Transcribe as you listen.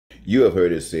You have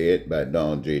heard it said by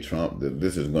Donald J. Trump that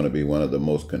this is going to be one of the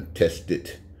most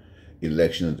contested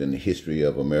elections in the history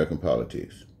of American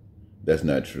politics. That's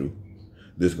not true.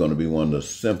 This is going to be one of the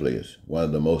simplest, one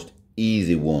of the most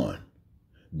easy one.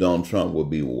 Donald Trump will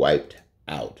be wiped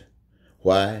out.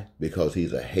 Why? Because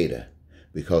he's a hater.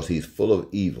 Because he's full of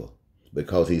evil.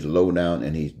 Because he's low down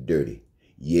and he's dirty.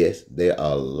 Yes, there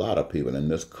are a lot of people in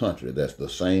this country that's the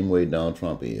same way Donald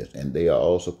Trump is, and they are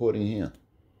all supporting him.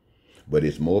 But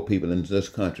it's more people in this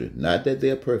country, not that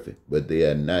they're perfect, but they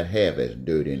are not half as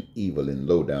dirty and evil and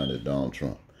low down as Donald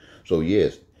Trump. So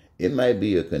yes, it might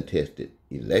be a contested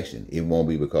election. It won't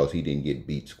be because he didn't get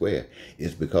beat square.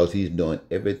 It's because he's doing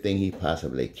everything he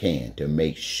possibly can to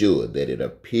make sure that it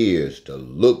appears to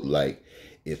look like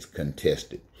it's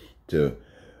contested, to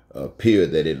appear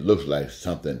that it looks like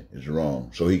something is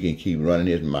wrong, so he can keep running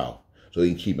his mouth, so he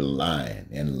can keep lying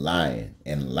and lying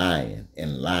and lying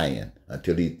and lying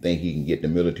until he think he can get the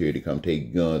military to come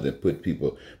take guns and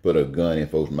put a gun in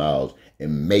folks' mouths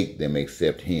and make them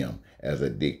accept him as a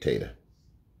dictator.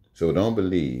 So don't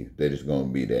believe that it's going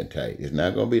to be that tight. It's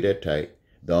not going to be that tight.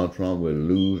 Donald Trump will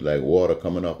lose like water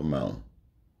coming off a mountain.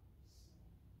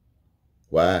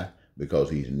 Why? Because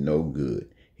he's no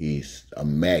good. He's a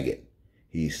maggot.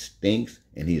 He stinks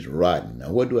and he's rotten.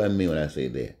 Now, what do I mean when I say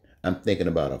that? I'm thinking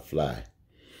about a fly.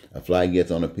 A fly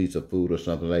gets on a piece of food or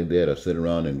something like that, or sit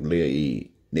around and lay an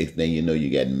egg. Next thing you know, you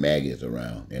got maggots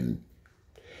around. And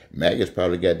maggots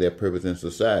probably got their purpose in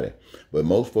society. But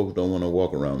most folks don't want to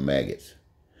walk around maggots.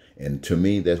 And to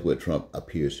me, that's what Trump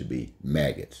appears to be,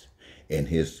 maggots. And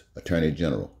his attorney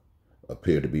general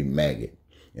appear to be maggot.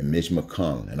 And Mitch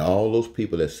McConnell and all those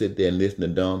people that sit there and listen to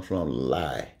Donald Trump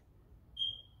lie.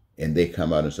 And they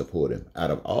come out and support him.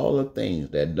 Out of all the things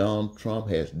that Donald Trump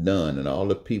has done and all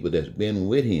the people that's been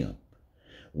with him,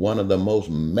 one of the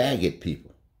most maggot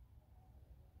people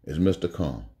is Mr.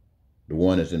 Cohen, the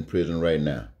one that's in prison right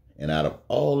now. And out of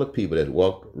all the people that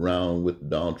walked around with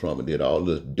Donald Trump and did all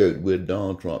this dirt with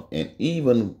Donald Trump, and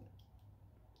even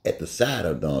at the side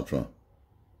of Donald Trump,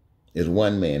 is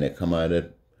one man that come out of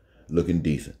it looking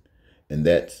decent. And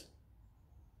that's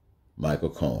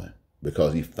Michael Cohen.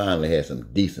 Because he finally had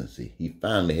some decency. He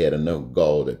finally had enough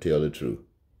gall to tell the truth.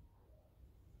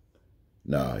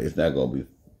 No, it's not going to be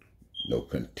no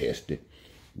contested.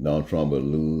 Donald Trump will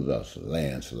lose a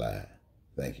landslide.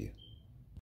 Thank you.